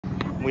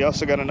We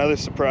also got another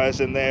surprise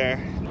in there.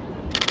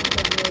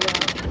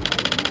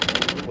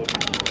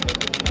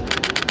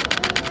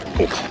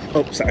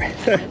 Oh, sorry.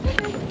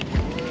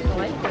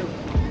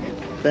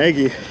 Thank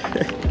you.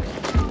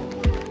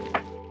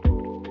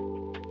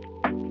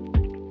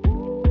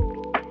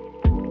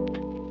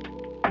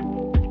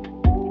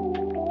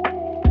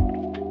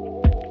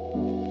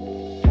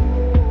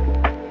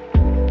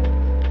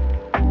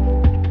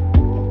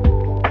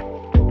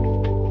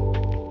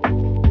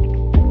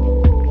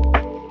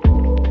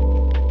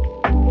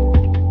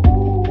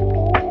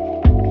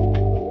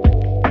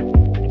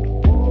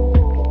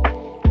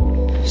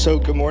 So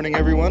good morning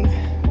everyone,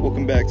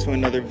 welcome back to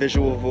another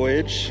visual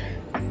voyage.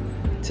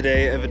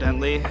 Today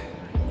evidently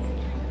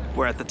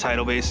we're at the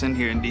tidal basin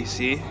here in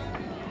DC.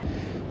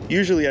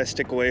 Usually I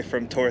stick away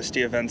from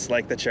touristy events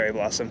like the Cherry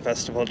Blossom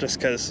Festival just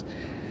because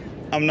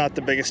I'm not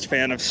the biggest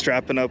fan of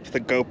strapping up the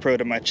GoPro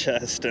to my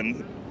chest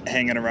and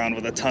hanging around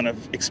with a ton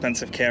of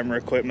expensive camera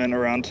equipment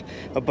around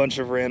a bunch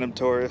of random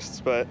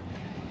tourists, but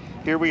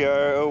here we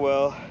are, oh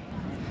well.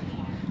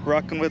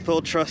 Rocking with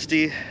old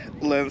trusty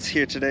lens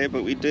here today,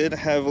 but we did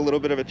have a little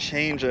bit of a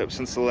change up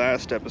since the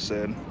last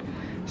episode.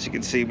 As you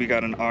can see, we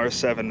got an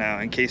R7 now.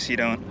 In case you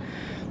don't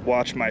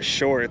watch my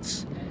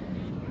shorts,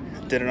 I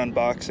did an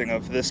unboxing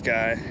of this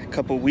guy a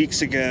couple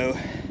weeks ago.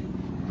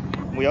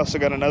 We also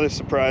got another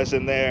surprise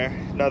in there,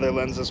 another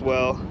lens as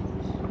well.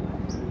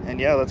 And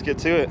yeah, let's get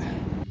to it.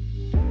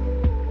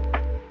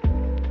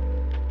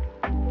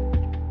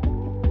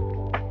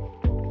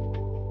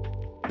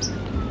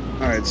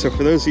 Alright, so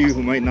for those of you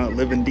who might not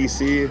live in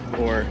DC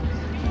or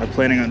are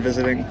planning on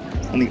visiting,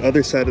 on the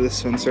other side of this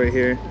fence right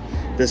here,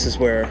 this is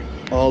where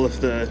all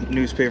of the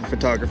newspaper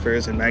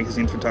photographers and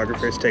magazine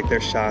photographers take their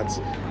shots.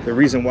 The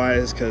reason why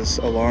is because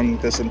along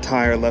this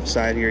entire left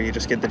side here, you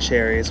just get the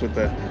cherries with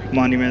the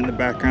monument in the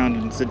background,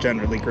 and it's a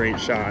generally great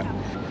shot.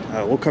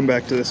 We'll come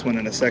back to this one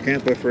in a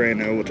second, but for right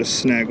now, we'll just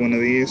snag one of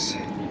these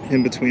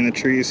in between the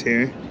trees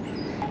here.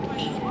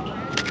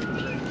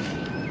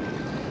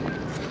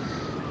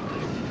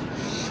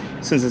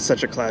 Since it's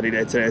such a cloudy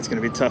day today, it's going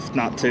to be tough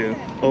not to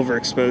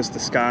overexpose the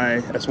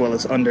sky as well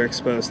as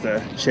underexpose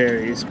the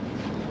cherries.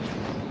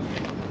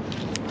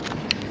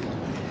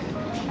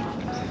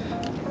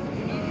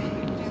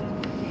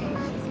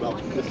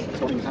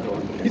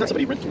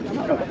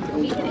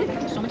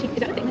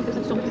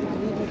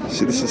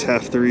 See, this is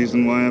half the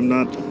reason why I'm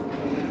not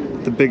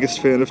the biggest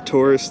fan of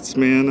tourists,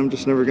 man. I'm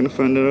just never going to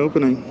find an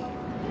opening.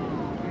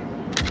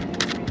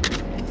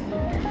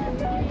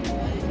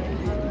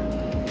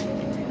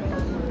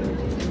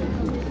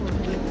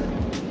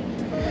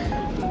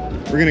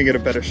 We're gonna get a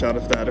better shot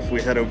of that if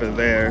we head over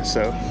there,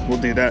 so we'll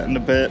do that in a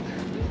bit.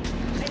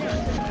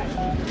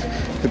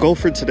 The goal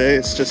for today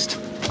is just,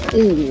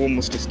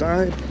 almost just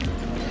died.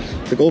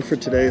 The goal for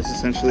today is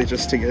essentially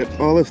just to get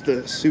all of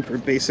the super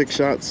basic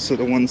shots, so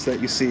the ones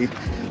that you see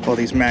all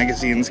these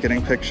magazines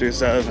getting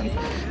pictures of and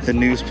the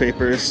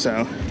newspapers.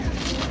 So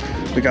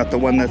we got the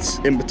one that's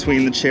in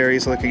between the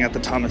cherries looking at the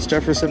Thomas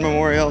Jefferson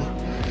Memorial,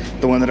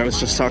 the one that I was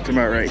just talking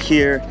about right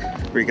here,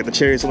 where you get the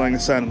cherries along the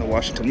side of the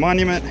Washington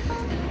Monument.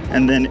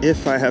 And then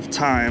if I have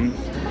time,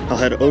 I'll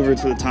head over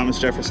to the Thomas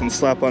Jefferson,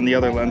 slap on the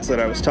other lens that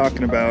I was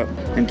talking about,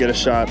 and get a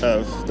shot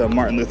of the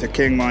Martin Luther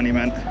King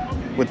monument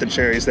with the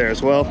cherries there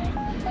as well.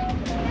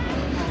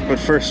 But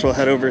first we'll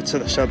head over to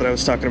the shot that I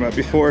was talking about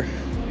before.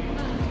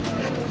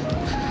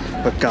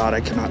 But God,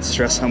 I cannot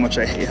stress how much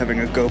I hate having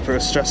a GoPro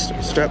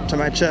strapped to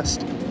my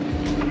chest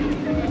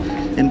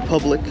in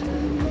public.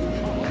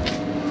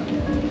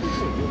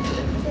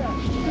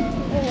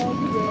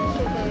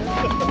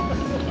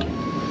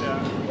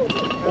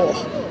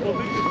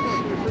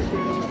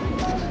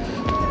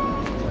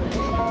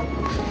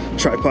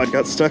 Tripod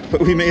got stuck,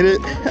 but we made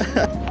it.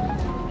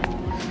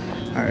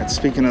 All right,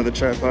 speaking of the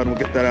tripod, we'll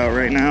get that out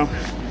right now.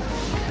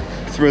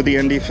 Throw the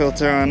ND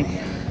filter on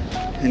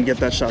and get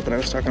that shot that I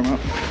was talking about.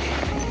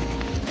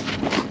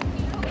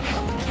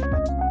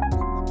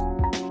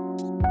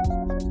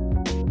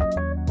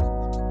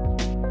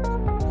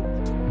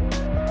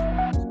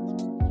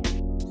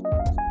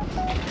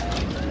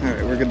 All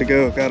right, we're good to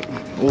go. Got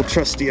old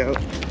trusty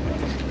out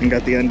and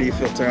got the ND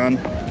filter on.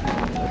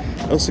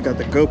 Also got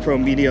the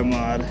GoPro Media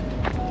Mod,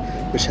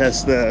 which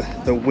has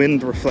the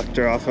wind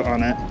reflector off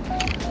on it,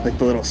 like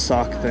the little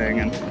sock thing,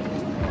 and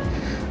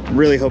I'm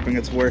really hoping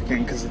it's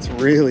working because it's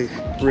really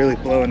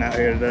blowing out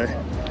here today.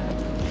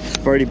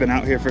 I've already been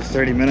out here for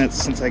 30 minutes.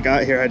 Since I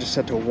got here, I just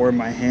had to warm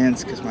my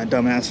hands because my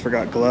dumb ass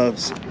forgot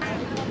gloves.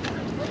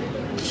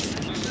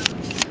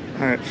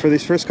 All right, for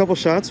these first couple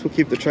shots, we'll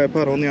keep the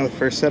tripod only on the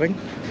first setting.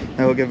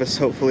 That will give us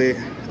hopefully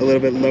a little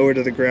bit lower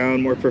to the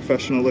ground, more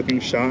professional looking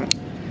shot.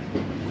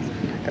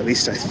 At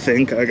least I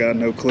think, I got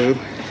no clue.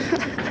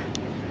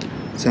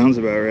 Sounds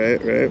about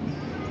right, right?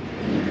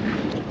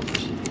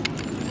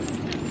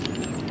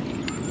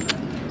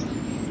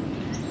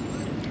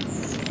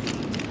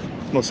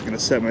 I'm also gonna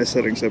set my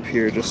settings up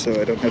here just so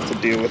I don't have to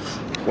deal with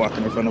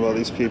walking in front of all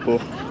these people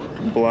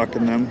and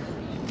blocking them.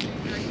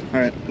 All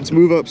right, let's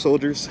move up,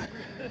 soldiers.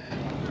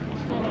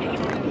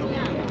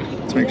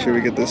 Let's make sure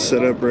we get this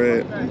set up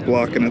right. I'm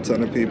blocking a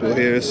ton of people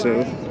here,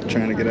 so I'm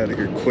trying to get out of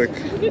here quick.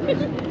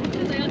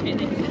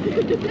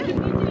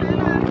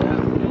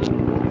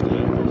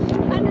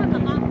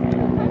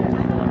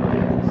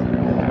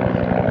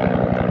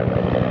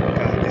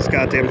 God, these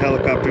goddamn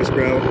helicopters,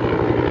 bro.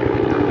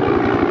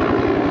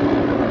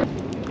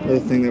 Other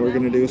thing that we're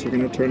gonna do is we're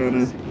gonna turn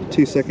on a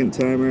 2-second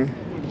timer.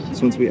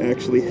 So once we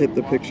actually hit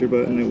the picture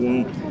button,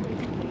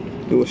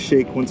 it will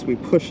shake once we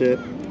push it,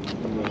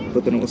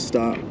 but then it will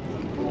stop.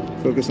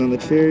 Focus on the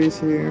cherries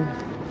here.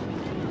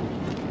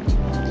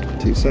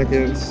 2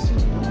 seconds.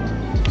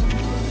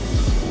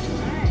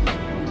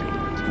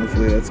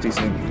 Hopefully that's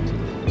decent.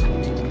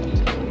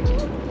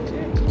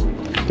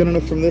 Good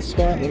enough from this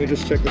spot. Let me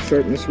just check the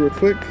sharpness real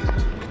quick.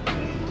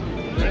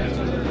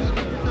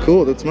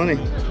 Cool, that's money.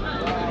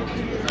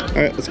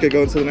 All right, let's get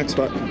going to the next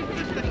spot.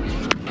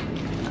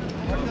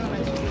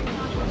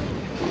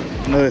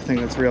 Another thing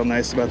that's real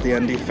nice about the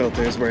ND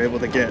filter is we're able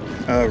to get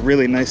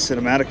really nice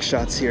cinematic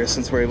shots here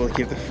since we're able to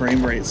keep the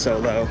frame rate so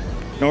low.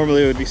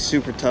 Normally it would be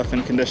super tough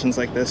in conditions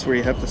like this where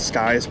you have the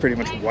skies pretty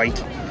much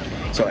white,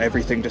 so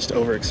everything just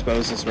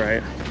overexposes,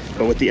 right?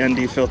 But with the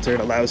ND filter, it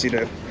allows you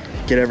to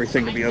get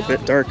everything to be a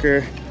bit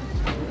darker.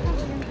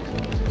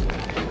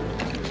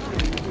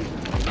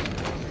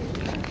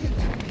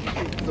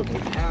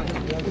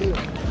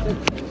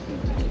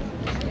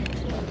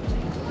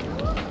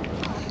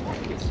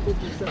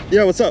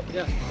 Yeah, what's up?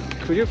 Yeah.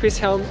 Could you please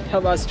help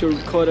us to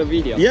record a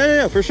video?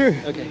 Yeah, for sure.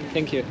 Okay,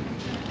 thank you.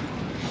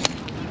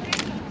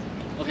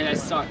 Okay,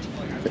 let's start.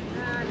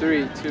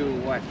 3,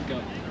 2, 1,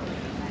 go.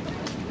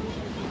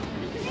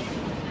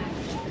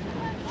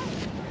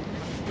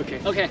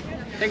 Okay.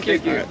 Thank you.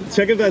 All right,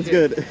 check if that's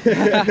good.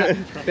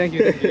 Thank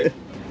you. If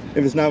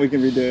it's not, we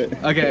can redo it.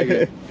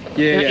 Okay.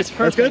 Yeah. It's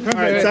perfect. That's good?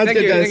 All right, sounds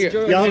good, guys.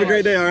 Y'all have a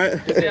great day, all right?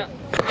 Yeah.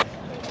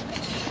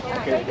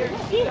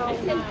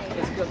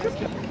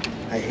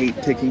 I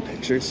hate taking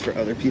pictures for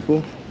other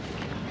people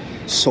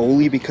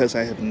solely because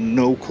I have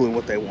no clue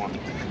what they want.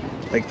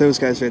 Like those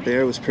guys right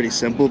there was pretty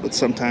simple, but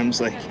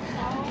sometimes like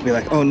be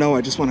like, oh no,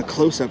 I just want a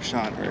close-up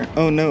shot, or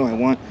oh no, I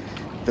want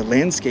the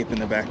landscape in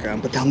the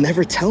background, but they'll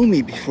never tell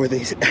me before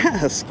they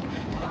ask.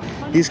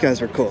 These guys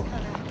were cool.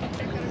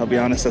 I'll be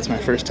honest, that's my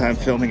first time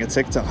filming a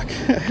TikTok.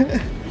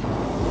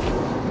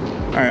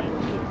 All right,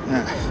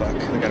 fuck,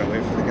 I gotta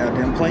wait for the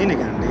goddamn plane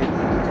again, dude.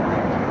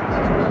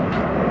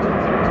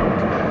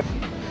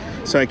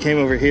 So I came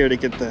over here to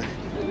get the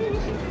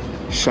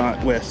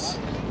shot with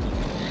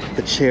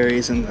the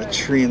cherries and the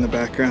tree in the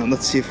background.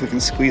 Let's see if we can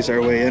squeeze our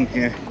way in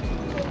here.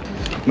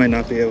 Might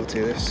not be able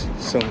to, there's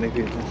so many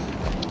people.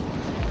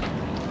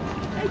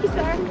 Thank you,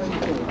 sir.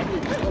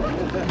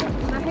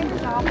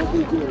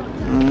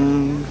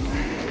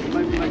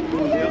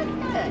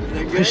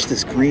 I wish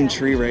this green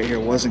tree right here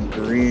wasn't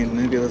green.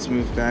 Maybe let's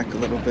move back a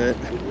little bit.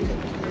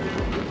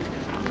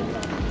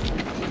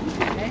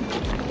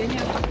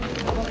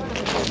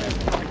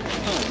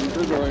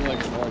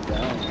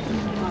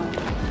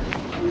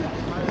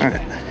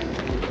 Alright.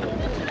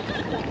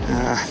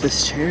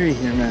 This cherry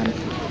here, man.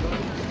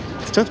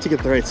 It's tough to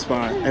get the right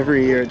spot.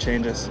 Every year it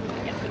changes.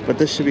 But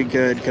this should be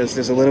good because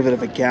there's a little bit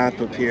of a gap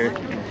up here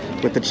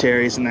with the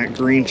cherries and that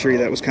green tree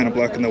that was kind of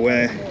blocking the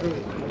way.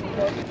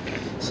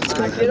 So let's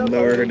go ahead and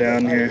lower her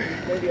down here.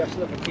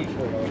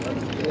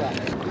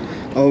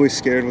 Always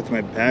scared with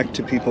my back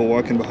to people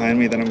walking behind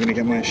me that I'm gonna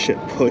get my shit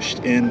pushed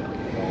in.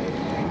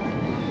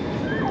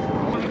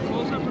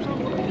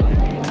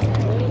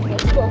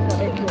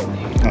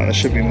 Oh, that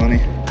should be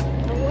money.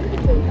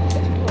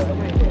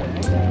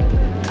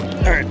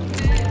 All right.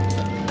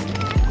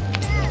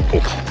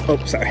 Oh,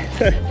 sorry.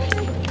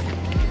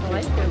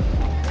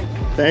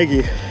 Thank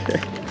you.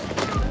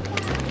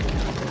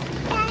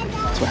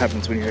 That's what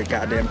happens when you're a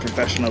goddamn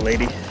professional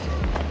lady.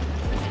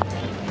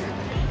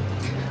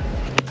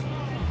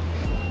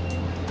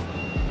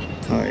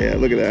 Oh yeah,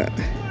 look at that.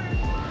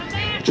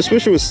 Just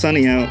wish it was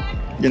sunny out.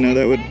 You know,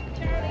 that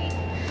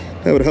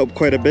would help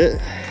quite a bit.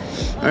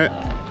 All right,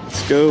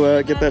 let's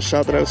go get that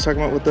shot that I was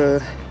talking about with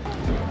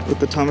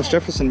the Thomas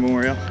Jefferson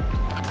Memorial.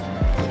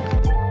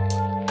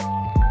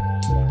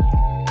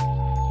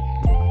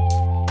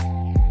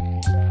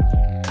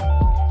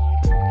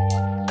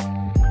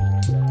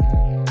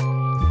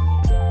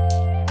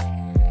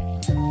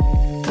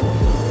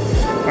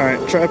 All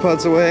right,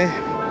 tripod's away.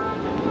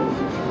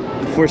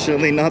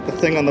 Unfortunately, not the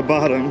thing on the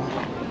bottom.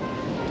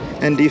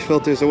 ND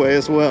filter's away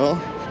as well.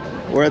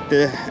 We're at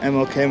the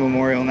MLK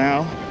Memorial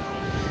now.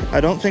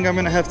 I don't think I'm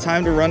gonna have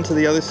time to run to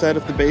the other side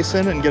of the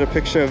basin and get a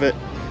picture of it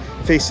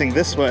facing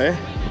this way.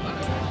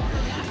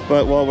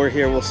 But while we're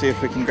here, we'll see if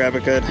we can grab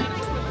a good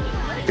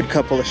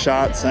couple of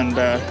shots and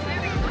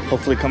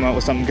hopefully come out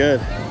with something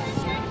good.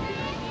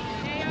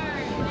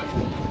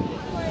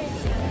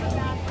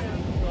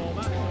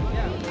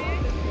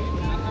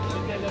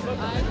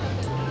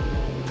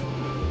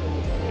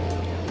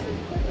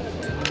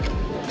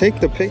 Take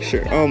the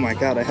picture. Oh my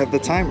God, I have the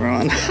timer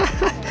on.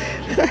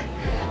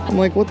 I'm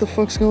like, what the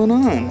fuck's going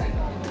on?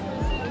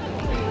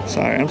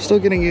 Sorry, I'm still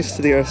getting used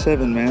to the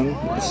R7, man.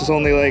 This is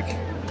only like,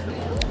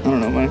 I don't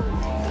know,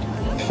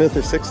 5th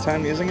or 6th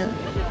time using it.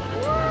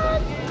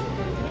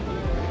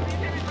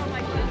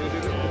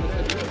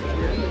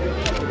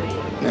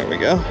 There we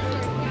go.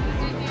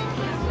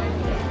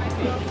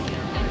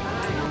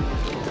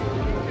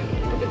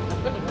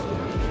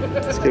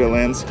 Let's get a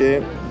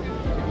landscape.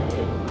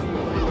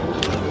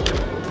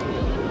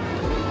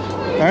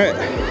 All right,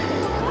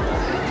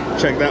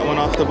 check that one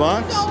off the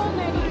box.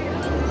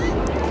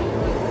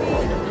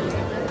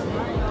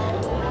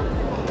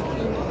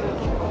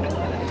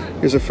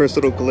 Here's our first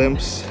little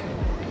glimpse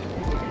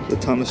of the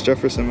Thomas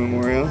Jefferson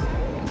Memorial.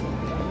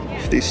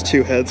 If these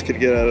two heads could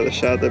get out of the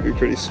shot, that'd be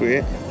pretty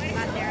sweet.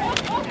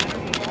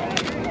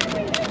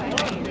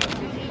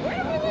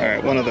 All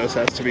right, one of those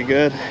has to be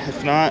good.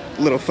 If not,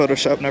 little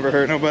Photoshop never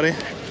hurt nobody.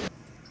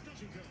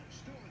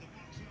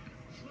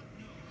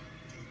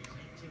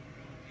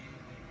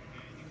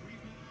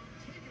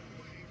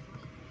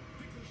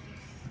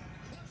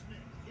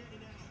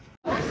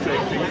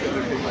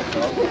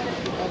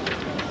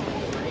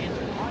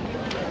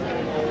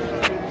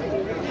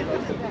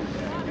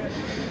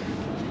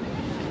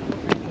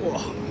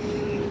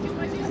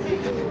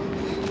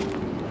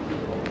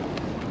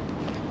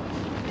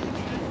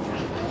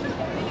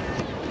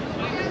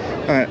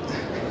 Alright,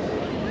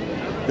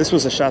 this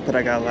was a shot that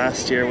I got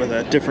last year with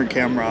a different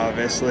camera,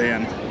 obviously,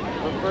 and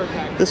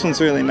this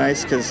one's really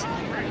nice because,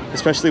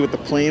 especially with the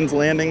planes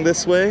landing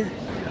this way,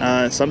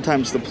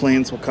 sometimes the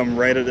planes will come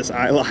right at this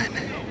eye line.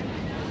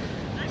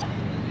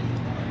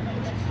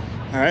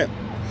 Alright,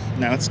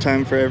 now it's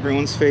time for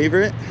everyone's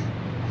favorite,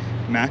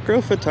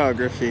 macro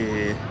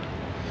photography.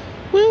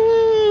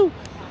 Woo!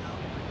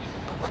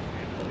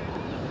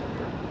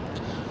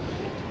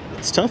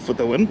 It's tough with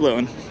the wind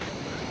blowing.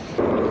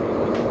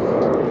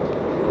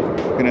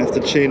 Gonna have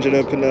to change it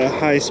up into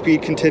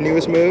high-speed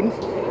continuous mode.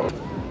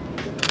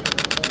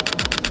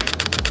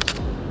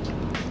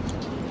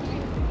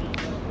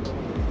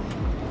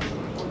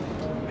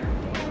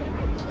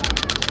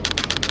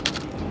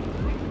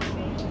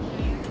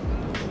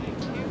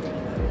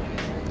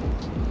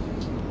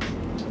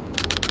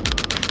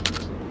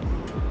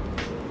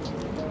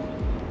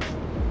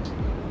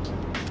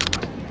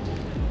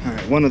 All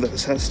right, one of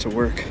those has to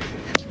work.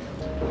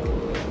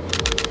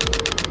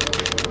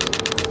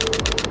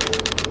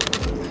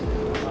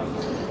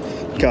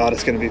 God,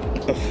 it's gonna be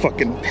a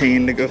fucking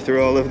pain to go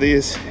through all of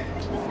these.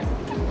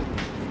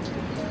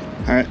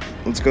 All right,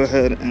 let's go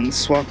ahead and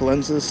swap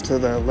lenses to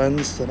the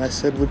lens that I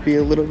said would be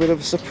a little bit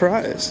of a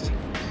surprise.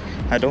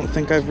 I don't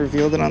think I've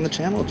revealed it on the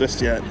channel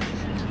just yet.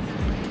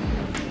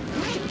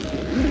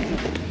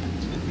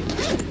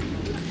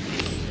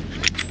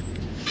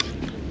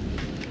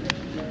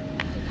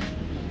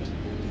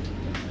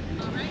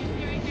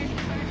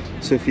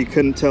 So if you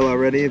couldn't tell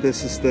already,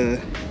 this is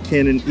the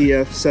Canon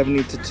EF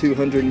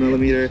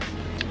 70-200mm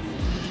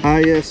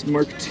IS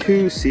Mark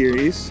II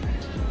series.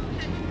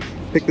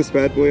 Picked this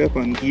bad boy up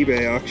on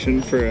eBay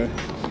auction for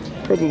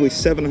probably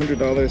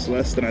 $700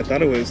 less than I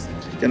thought I was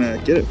gonna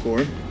get it for,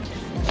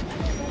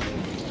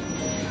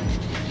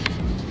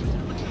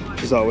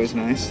 which is always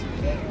nice.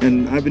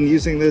 And I've been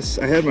using this.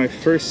 I had my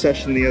first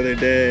session the other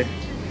day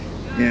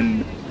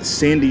in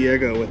San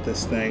Diego with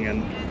this thing,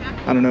 and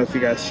I don't know if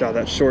you guys saw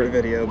that short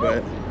video,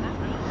 but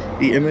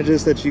the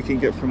images that you can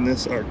get from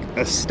this are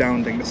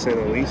astounding, to say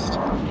the least.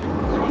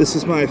 This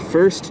is my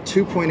first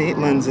 2.8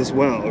 lens as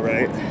well,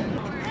 right?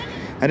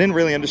 I didn't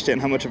really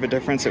understand how much of a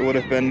difference it would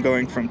have been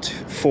going from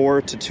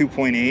 4 to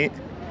 2.8,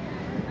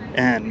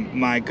 and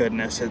my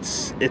goodness,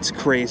 it's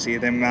crazy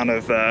the amount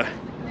of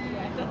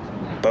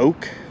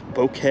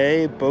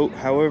bokeh,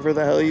 however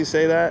the hell you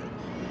say that.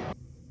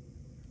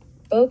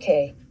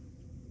 Bokeh.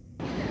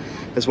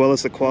 As well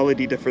as the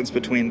quality difference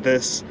between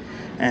this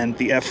and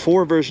the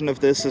f4 version of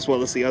this, as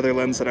well as the other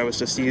lens that I was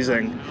just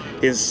using,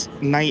 is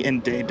night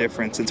and day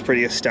difference. It's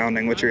pretty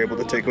astounding what you're able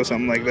to take with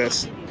something like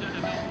this.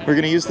 We're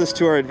gonna use this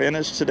to our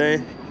advantage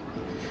today.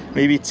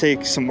 Maybe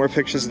take some more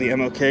pictures of the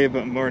MLK,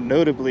 but more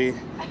notably,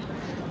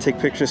 take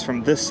pictures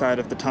from this side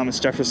of the Thomas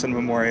Jefferson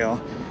Memorial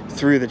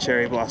through the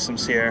cherry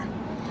blossoms here.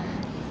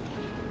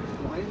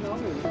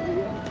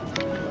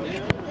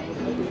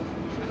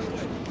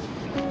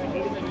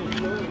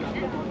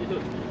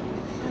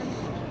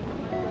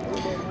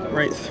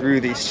 Right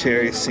through these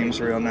cherries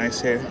seems real nice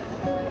here.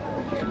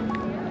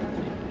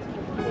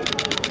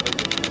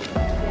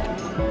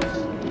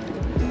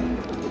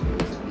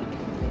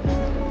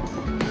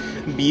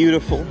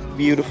 Beautiful,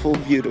 beautiful,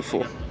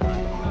 beautiful.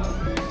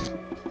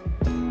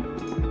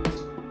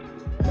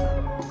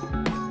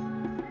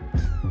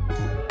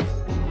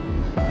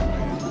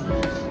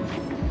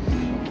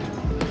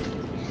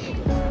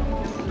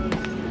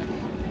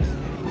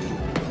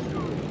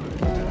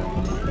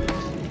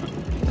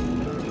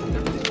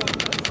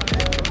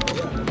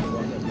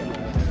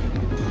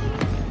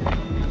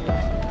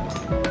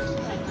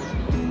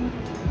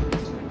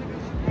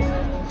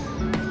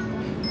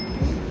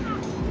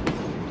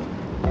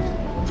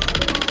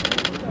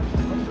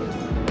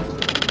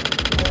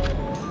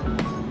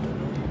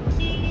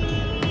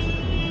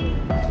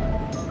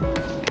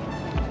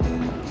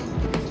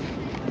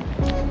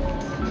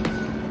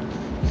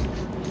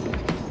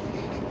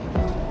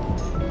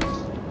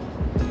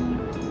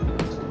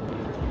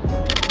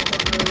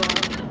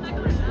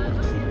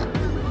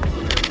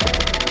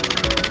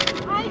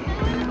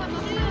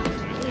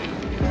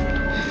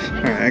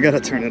 I gotta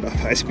turn it off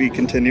high speed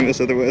continuous,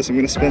 otherwise I'm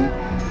gonna spend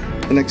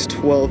the next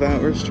 12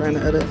 hours trying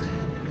to edit.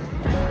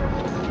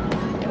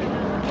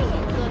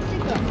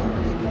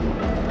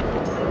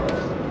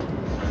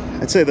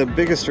 I'd say the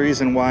biggest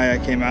reason why I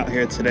came out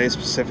here today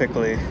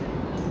specifically,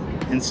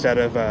 instead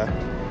of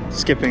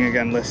skipping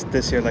again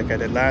this year like I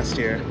did last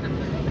year.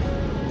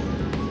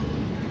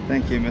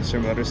 Thank you,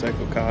 Mr.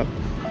 Motorcycle Cop.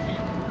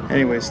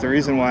 Anyways, the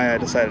reason why I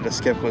decided to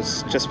skip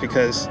was just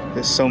because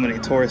there's so many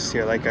tourists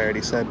here, like I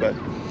already said, but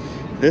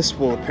this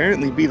will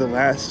apparently be the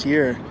last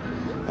year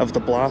of the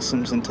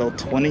blossoms until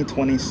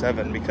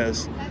 2027,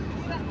 because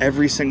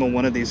every single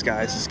one of these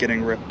guys is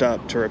getting ripped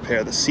up to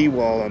repair the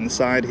seawall on the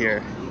side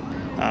here.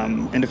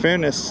 And in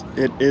fairness,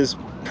 it is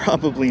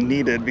probably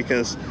needed,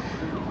 because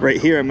right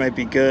here it might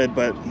be good,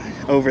 but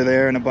over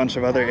there in a bunch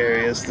of other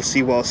areas, the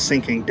seawall's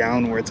sinking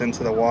downwards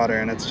into the water,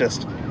 and it's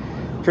just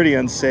pretty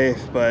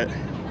unsafe. But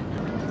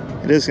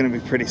it is going to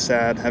be pretty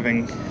sad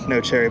having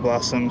no cherry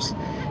blossoms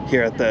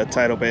here at the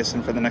tidal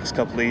basin for the next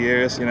couple of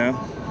years, you know?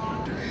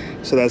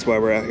 So that's why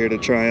we're out here, to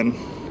try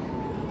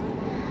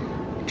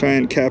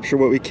and capture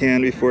what we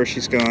can before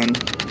she's gone.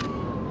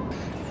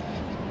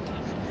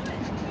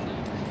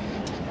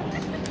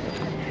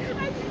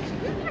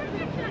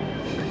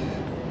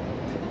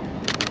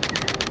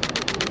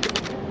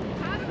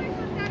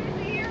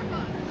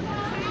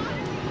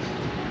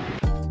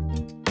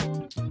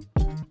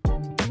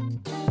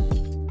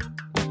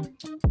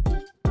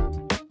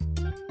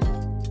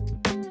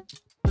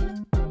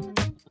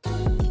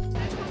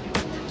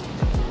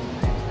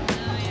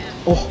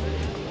 Oh,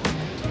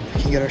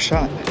 we can get our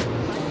shot.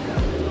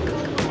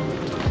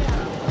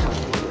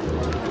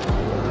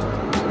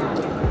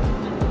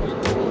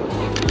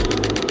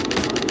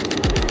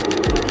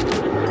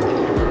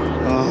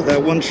 Oh,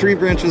 that one tree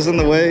branch was in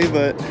the way,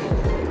 but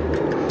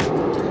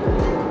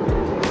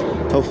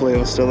hopefully it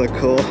will still look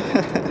cool.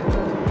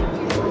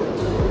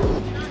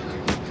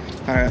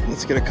 All right,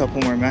 let's get a couple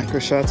more macro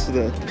shots of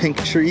the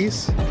pink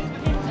trees,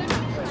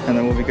 and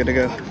then we'll be good to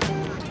go.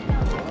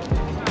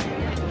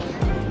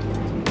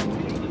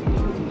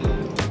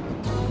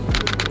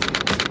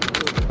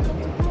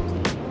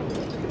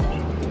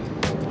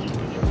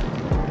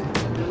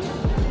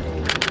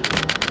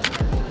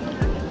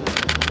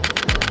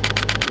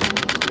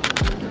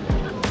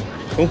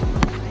 Cool.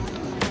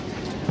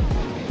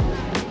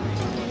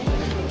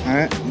 All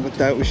right, with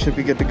that we should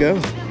be good to go.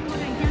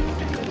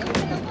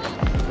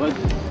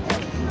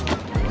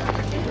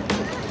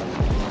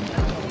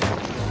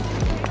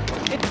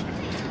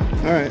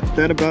 All right,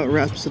 that about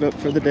wraps it up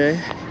for the day.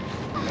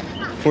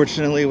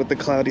 Fortunately, with the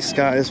cloudy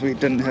skies, we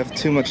didn't have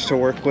too much to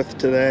work with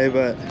today,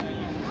 but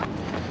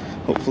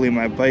hopefully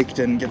my bike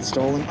didn't get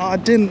stolen. Oh,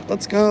 it didn't.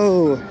 Let's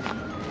go.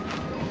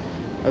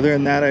 Other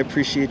than that, I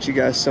appreciate you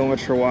guys so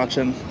much for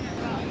watching.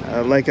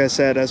 Like I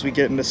said, as we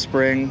get into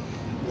spring,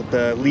 with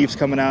the leaves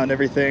coming out and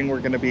everything, we're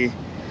going to be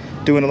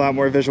doing a lot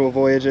more visual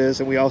voyages,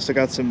 and we also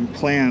got some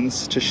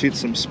plans to shoot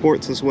some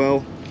sports as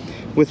well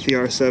with the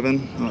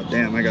R7. Oh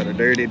damn, I got her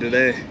dirty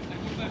today.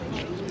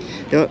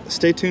 Yeah,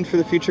 stay tuned for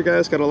the future,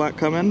 guys. Got a lot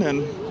coming,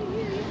 and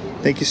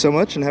thank you so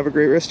much, and have a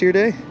great rest of your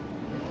day.